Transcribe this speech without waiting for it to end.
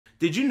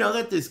Did you know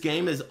that this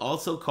game is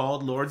also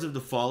called Lords of the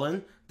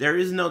Fallen? There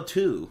is no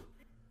 2.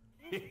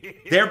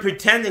 They're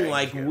pretending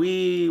like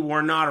we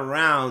were not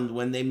around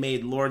when they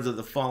made Lords of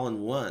the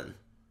Fallen 1.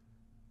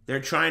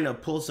 They're trying to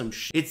pull some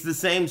shit. It's the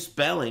same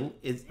spelling,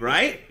 it's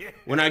right?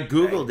 When I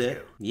googled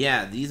it,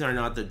 yeah, these are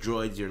not the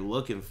droids you're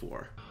looking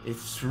for.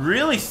 It's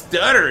really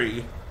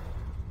stuttery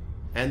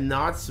and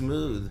not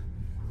smooth.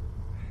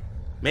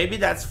 Maybe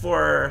that's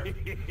for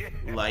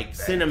like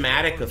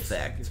cinematic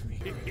effect.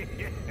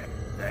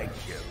 Thank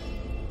you.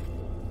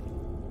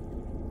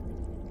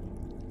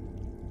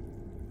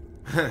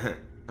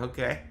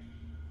 Okay.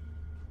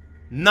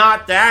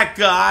 Not that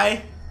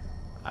guy.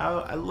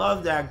 I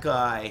love that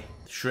guy.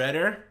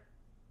 Shredder.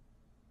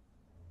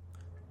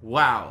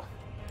 Wow.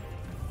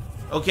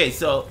 Okay,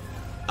 so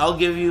I'll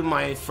give you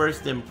my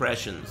first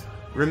impressions.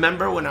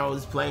 Remember when I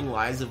was playing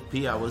Lies of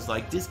P, I was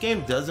like, this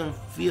game doesn't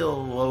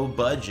feel low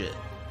budget.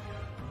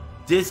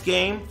 This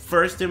game,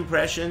 first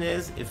impression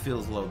is, it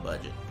feels low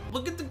budget.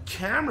 Look at the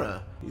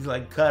camera. He's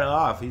like cut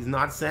off. He's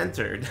not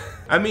centered.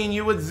 I mean,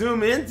 you would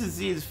zoom in to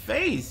see his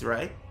face,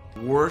 right?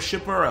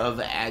 Worshipper of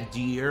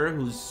Adir,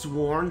 who's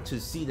sworn to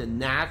see the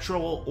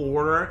natural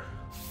order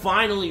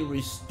finally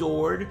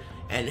restored,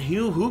 and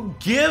who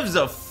gives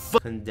a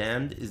fuck?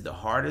 Condemned is the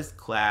hardest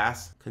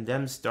class.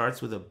 Condemned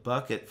starts with a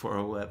bucket for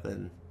a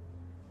weapon.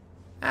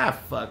 Ah,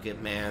 fuck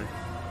it, man.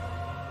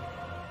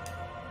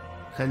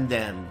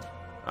 Condemned.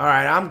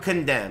 Alright, I'm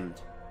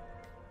condemned.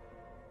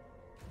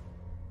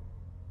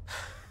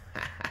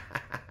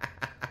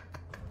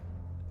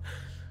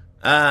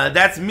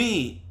 That's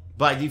me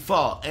by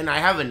default, and I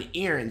have an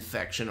ear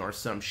infection or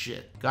some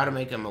shit. Gotta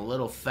make him a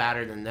little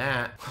fatter than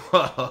that.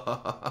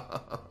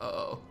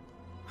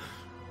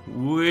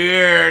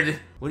 Weird.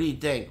 What do you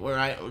think?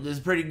 This is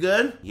pretty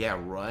good? Yeah,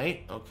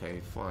 right?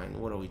 Okay, fine.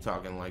 What are we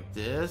talking, like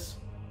this?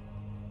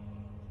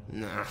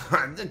 Nah,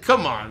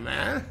 come on,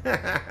 man.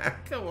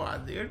 Come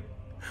on, dude.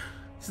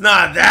 It's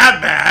not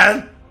that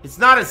bad. It's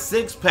not a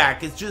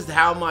six-pack. It's just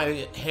how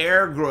my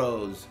hair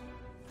grows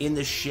in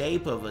the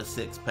shape of a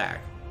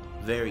six-pack.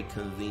 Very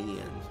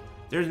convenient.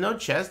 There's no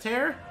chest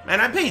hair? Man,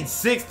 I paid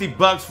 60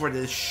 bucks for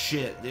this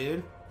shit,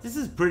 dude. This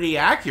is pretty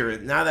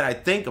accurate now that I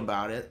think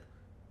about it.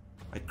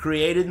 I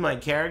created my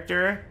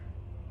character,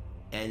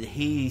 and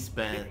he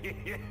spent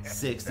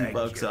 60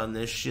 bucks on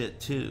this shit,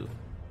 too.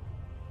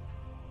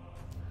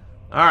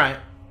 Alright.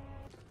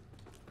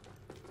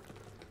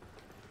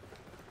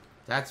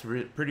 That's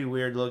pretty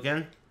weird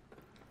looking.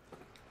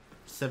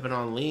 Sipping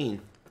on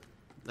lean.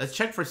 Let's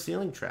check for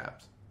ceiling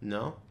traps.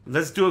 No?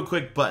 Let's do a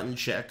quick button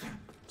check.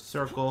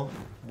 Circle.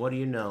 What do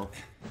you know?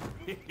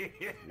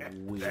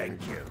 Weird.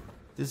 Thank you.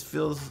 This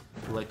feels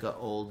like an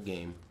old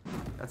game.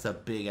 That's a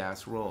big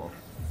ass roll.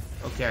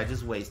 Okay, I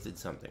just wasted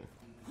something.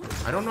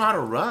 I don't know how to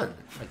run.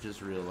 I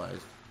just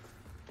realized.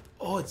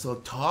 Oh, it's a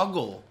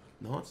toggle.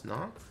 No, it's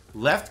not.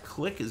 Left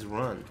click is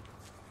run.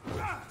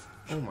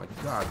 Oh my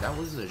god, that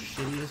was the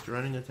shittiest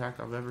running attack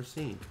I've ever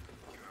seen.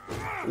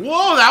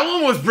 Whoa, that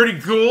one was pretty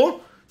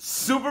cool.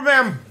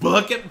 Superman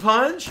bucket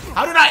punch?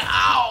 How did I,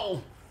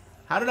 ow!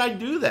 How did I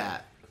do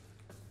that?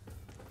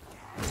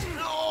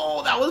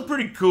 No, that was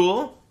pretty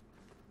cool.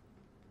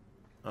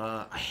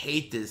 I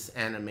hate this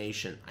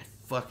animation. I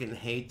fucking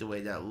hate the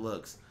way that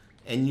looks.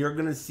 And you're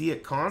gonna see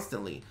it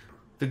constantly.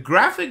 The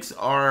graphics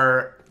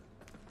are,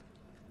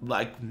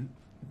 like,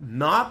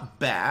 not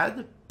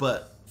bad,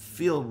 but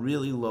feel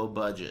really low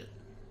budget.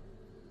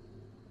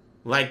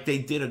 Like, they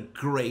did a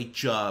great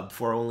job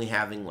for only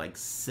having, like,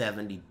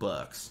 70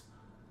 bucks.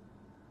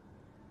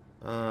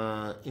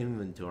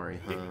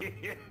 Inventory, huh?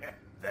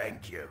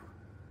 Thank you.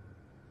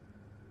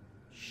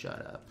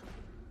 Shut up.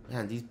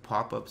 Man, these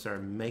pop-ups are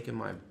making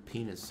my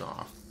penis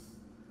soft.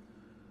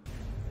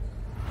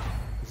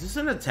 Is this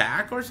an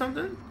attack or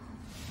something?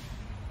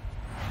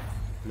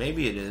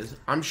 Maybe it is.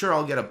 I'm sure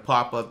I'll get a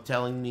pop-up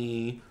telling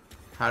me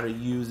how to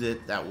use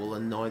it that will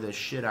annoy the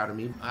shit out of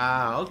me.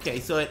 Ah, okay,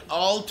 so it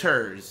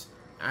alters.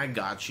 I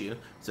got you.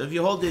 So if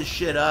you hold this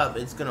shit up,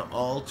 it's gonna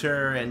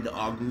alter and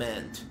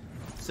augment.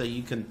 So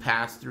you can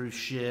pass through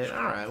shit.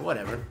 Alright,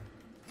 whatever.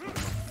 I'm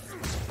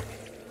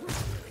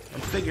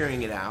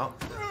figuring it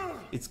out.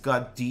 It's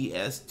got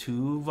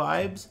DS2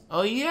 vibes.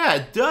 Oh yeah,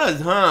 it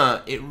does,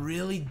 huh? It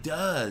really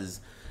does.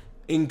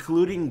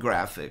 Including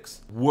graphics.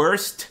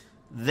 Worst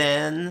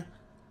than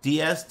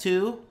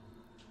DS2?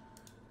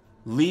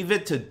 Leave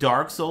it to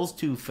Dark Souls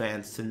 2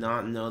 fans to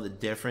not know the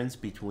difference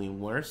between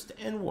worst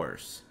and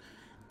worse.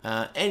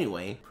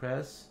 Anyway,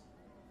 press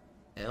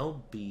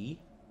LB,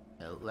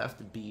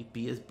 left B,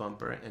 B is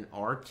bumper, and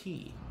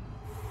RT.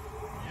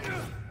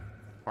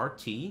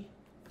 RT,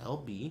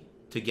 LB,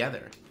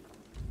 together.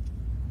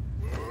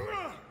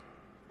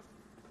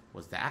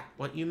 Was that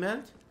what you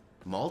meant?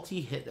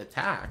 Multi-hit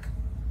attack?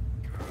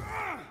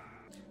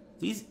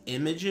 These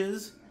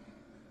images,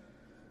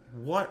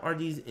 what are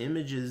these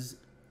images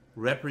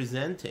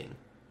representing?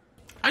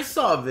 I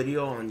saw a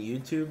video on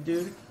YouTube,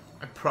 dude.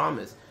 I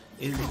promise.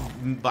 It's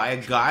by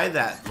a guy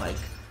that, like,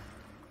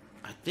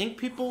 I think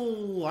people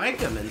like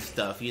him and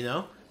stuff, you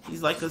know?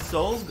 He's like a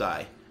Souls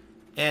guy.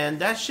 And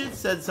that shit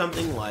said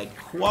something like,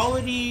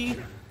 quality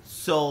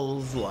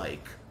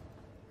Souls-like.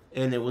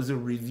 And it was a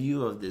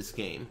review of this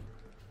game.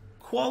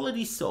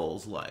 Quality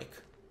Souls-like.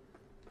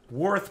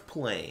 Worth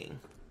playing.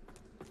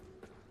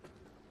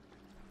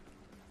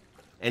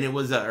 And it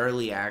was an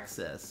early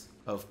access,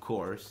 of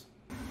course.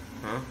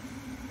 Huh?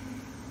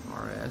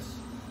 RS.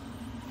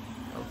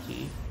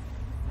 LT.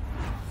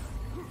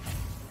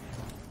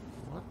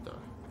 What the?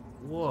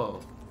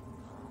 Whoa.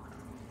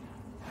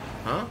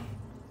 Huh?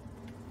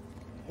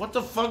 What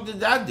the fuck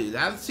did that do?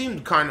 That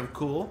seemed kind of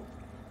cool.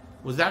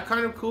 Was that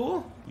kind of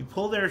cool? You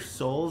pull their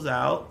souls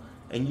out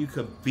and you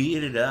could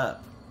beat it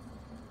up.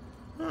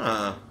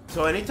 Huh.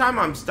 So anytime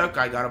I'm stuck,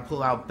 I gotta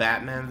pull out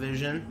Batman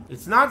Vision.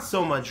 It's not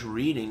so much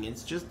reading,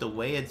 it's just the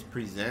way it's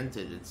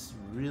presented. It's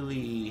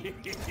really...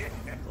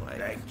 like,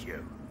 Thank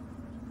you.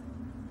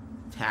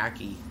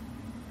 tacky.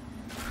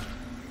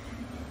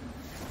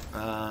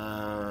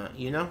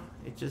 You know?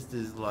 It just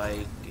is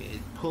like...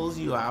 it pulls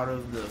you out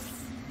of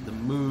the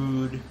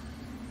mood.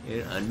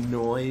 It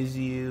annoys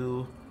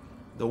you.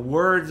 The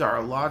words are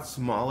a lot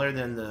smaller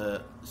than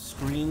the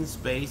screen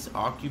space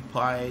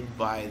occupied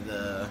by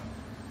the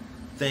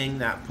thing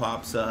that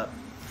pops up.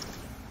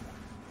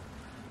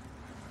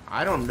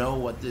 I don't know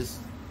what this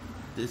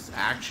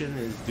action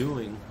is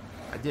doing.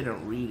 I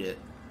didn't read it.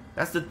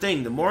 That's the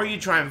thing. The more you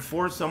try and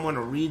force someone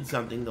to read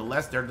something, the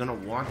less they're gonna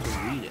want to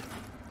read it.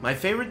 My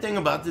favorite thing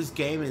about this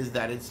game is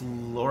that it's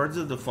Lords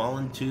of the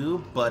Fallen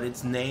 2, but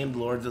it's named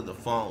Lords of the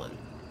Fallen.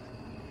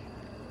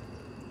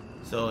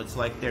 So it's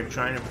like they're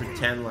trying to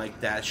pretend like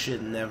that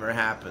shit never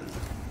happened.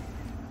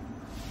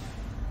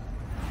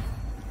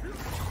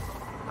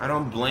 I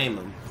don't blame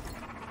them.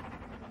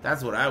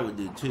 That's what I would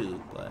do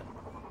too, but...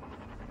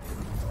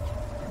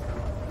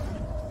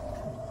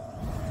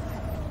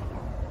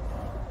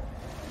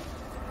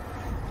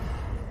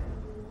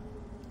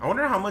 I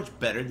wonder how much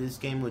better this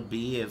game would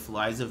be if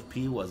Lies of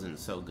P wasn't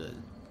so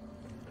good.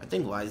 I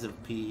think Lies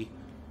of P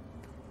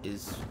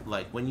is,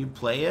 like, when you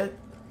play it,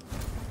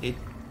 it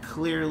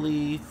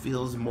clearly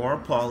feels more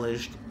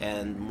polished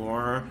and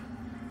more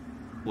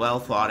well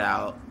thought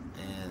out,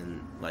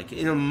 and like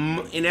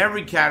in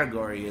every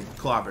category it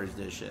clobbers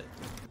this shit.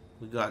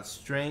 We got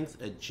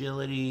strength,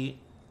 agility,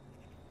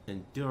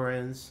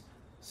 endurance.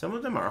 Some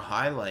of them are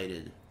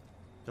highlighted.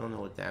 Don't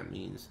know what that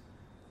means.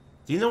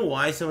 Do you know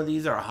why some of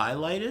these are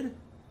highlighted?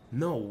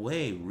 No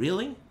way,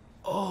 really?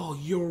 Oh,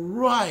 you're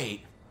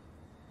right.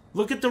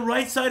 Look at the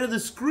right side of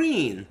the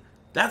screen.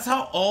 That's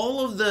how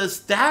all of the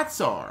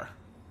stats are.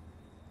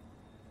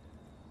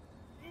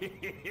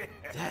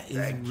 That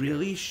is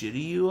really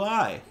shitty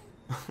UI.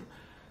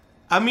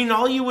 I mean,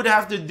 all you would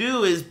have to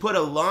do is put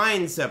a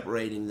line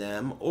separating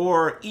them,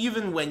 or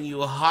even when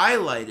you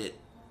highlight it,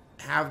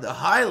 have the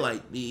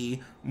highlight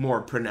be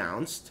more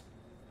pronounced.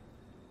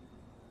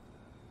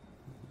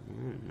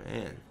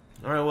 Man.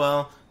 Alright,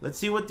 well, let's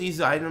see what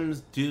these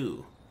items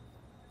do.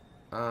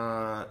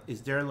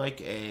 Is there like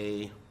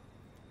a...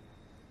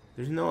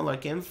 There's no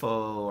like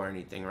info or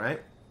anything,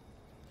 right?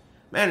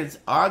 Man, it's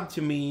odd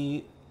to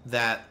me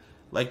that...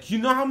 Like, you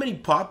know how many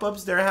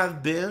pop-ups there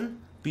have been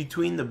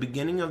between the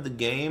beginning of the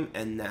game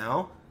and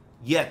now?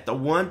 Yet, the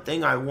one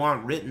thing I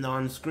want written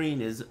on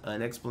screen is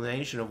an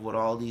explanation of what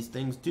all these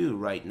things do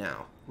right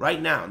now. Right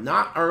now.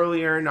 Not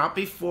earlier, not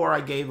before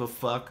I gave a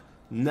fuck.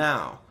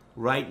 Now.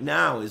 Right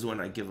now is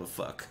when I give a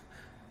fuck.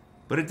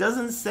 But it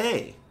doesn't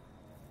say.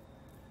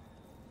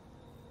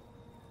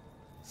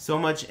 So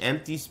much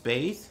empty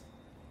space?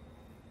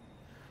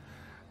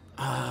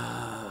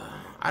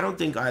 I don't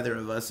think either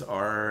of us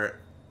are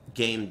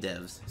game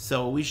devs,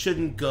 so we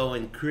shouldn't go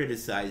and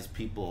criticize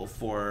people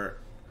for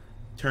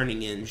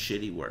turning in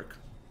shitty work.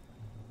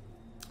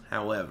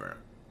 However,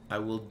 I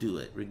will do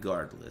it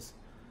regardless.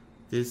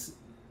 This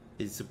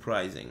is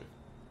surprising.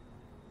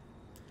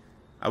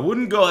 I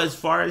wouldn't go as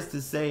far as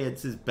to say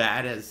it's as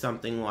bad as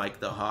something like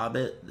The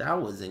Hobbit. That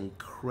was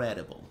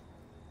incredible.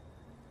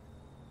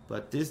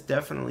 But this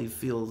definitely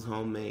feels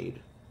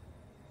homemade.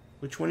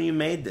 Which one of you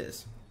made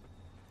this?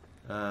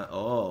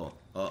 Uh-oh.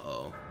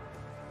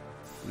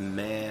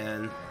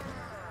 Man.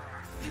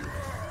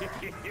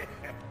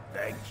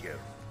 Thank you.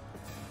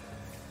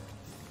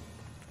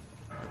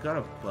 I got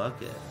a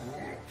bucket.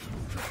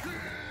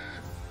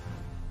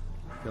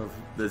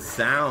 The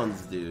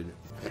sounds, dude.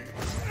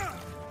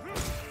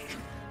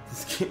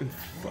 This game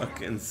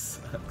fucking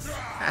sucks.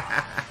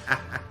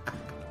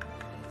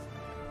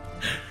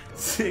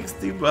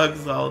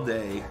 $60 all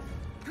day.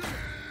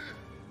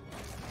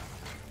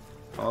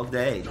 All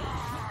day.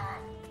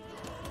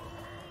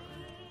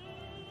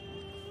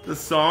 The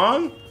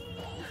song?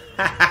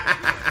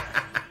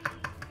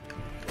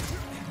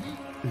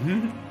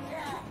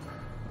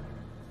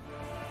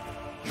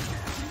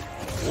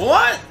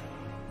 What?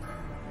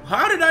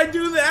 How did I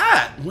do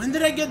that? When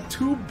did I get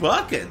 2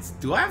 buckets?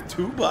 Do I have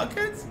 2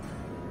 buckets?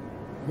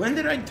 How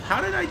did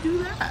I do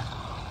that?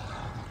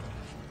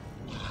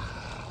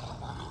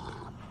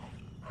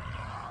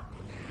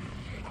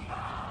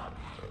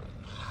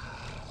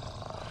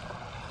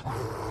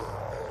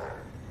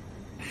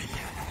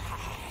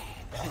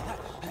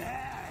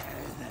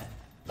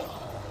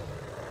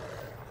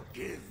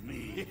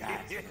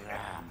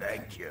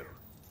 Thank you.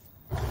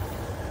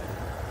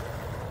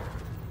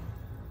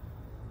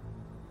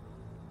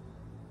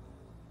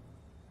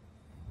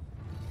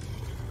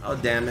 Oh,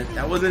 damn it.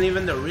 That wasn't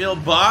even the real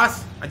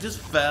boss. I just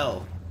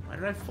fell. Why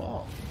did I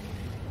fall?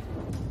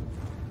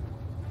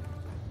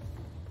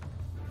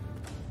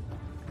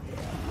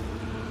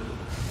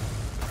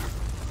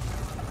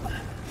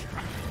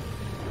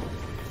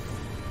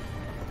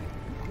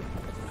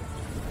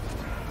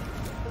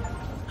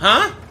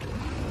 Huh?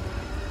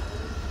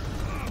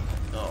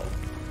 Oh.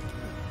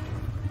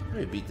 Let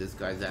me beat this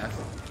guy's ass.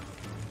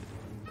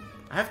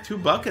 I have 2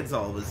 buckets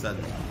all of a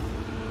sudden.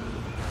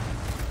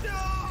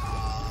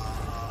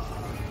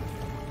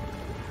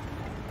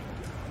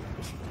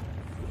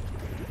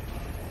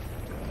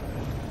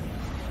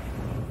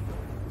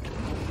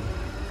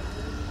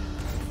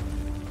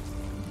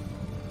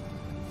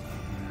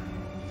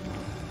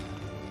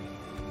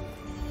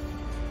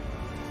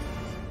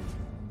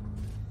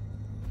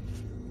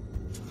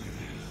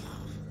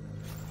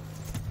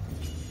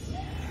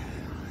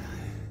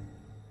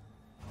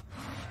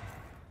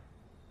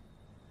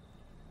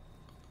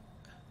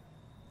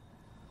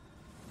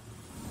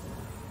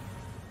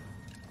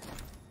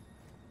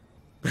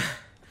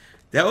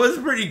 That was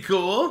pretty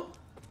cool.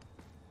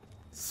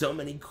 So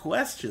many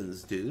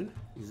questions, dude.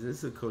 Is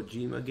this a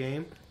Kojima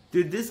game?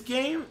 Dude, this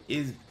game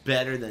is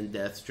better than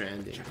Death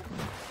Stranding.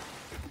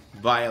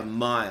 By a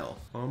mile.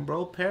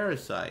 Umbral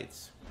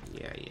parasites.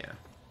 Yeah.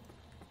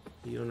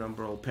 You an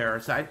umbral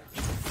parasite?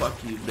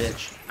 Fuck you,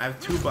 bitch. I have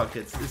 2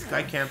 buckets. This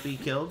guy can't be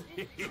killed.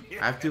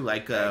 I have to,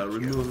 like,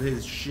 remove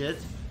his shit.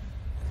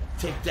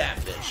 Take that,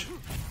 bitch.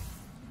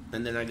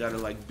 And then I gotta,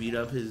 like, beat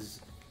up his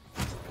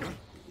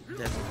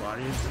dead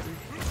body or something.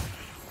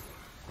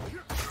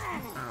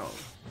 Ow.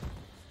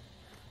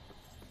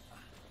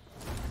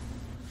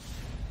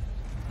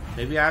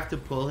 Maybe I have to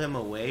pull him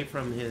away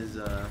from his,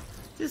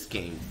 This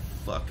game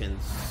fucking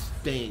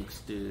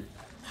stinks, dude.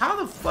 How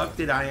the fuck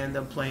did I end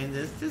up playing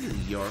this? This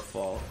is your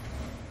fault.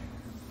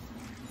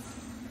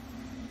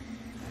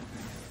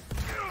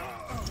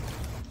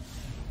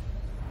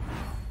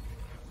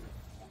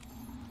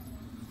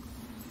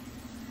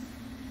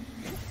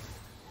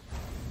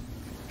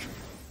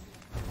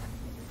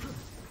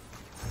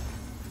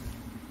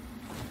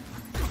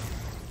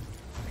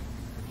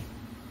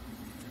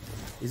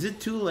 Is it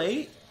too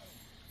late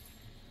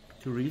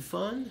to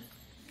refund?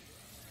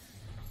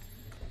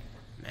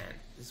 Man,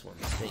 this one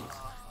stinks.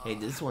 Hey,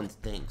 this one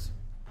stinks.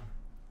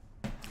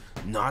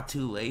 Not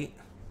too late?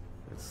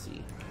 Let's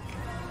see.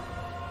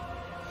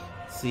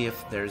 See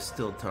if there's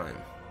still time.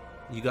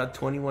 You got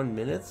 21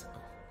 minutes?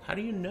 How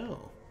do you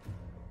know?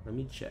 Let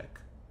me check.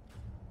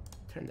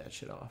 Turn that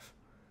shit off.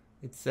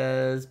 It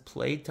says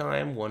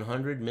playtime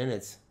 100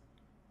 minutes.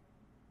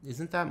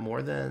 Isn't that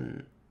more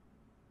than...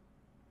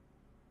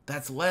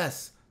 That's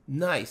less.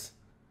 Nice.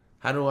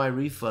 How do I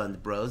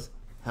refund, bros?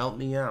 Help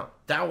me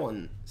out. That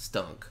one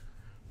stunk.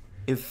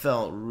 It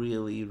felt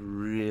really,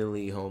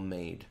 really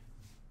homemade.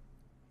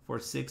 For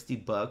 60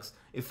 bucks.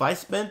 If I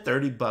spent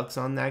 30 bucks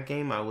on that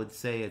game, I would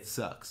say it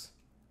sucks.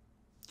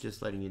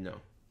 Just letting you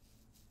know.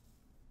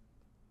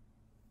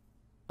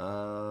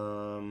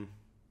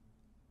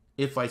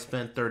 If I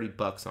spent 30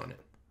 bucks on it.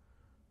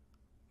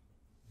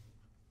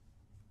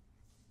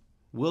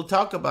 We'll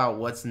talk about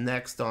what's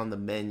next on the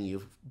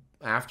menu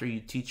after you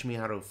teach me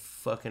how to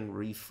fucking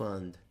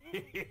refund.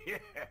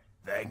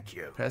 Thank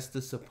you. Press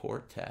the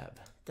support tab.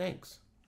 Thanks.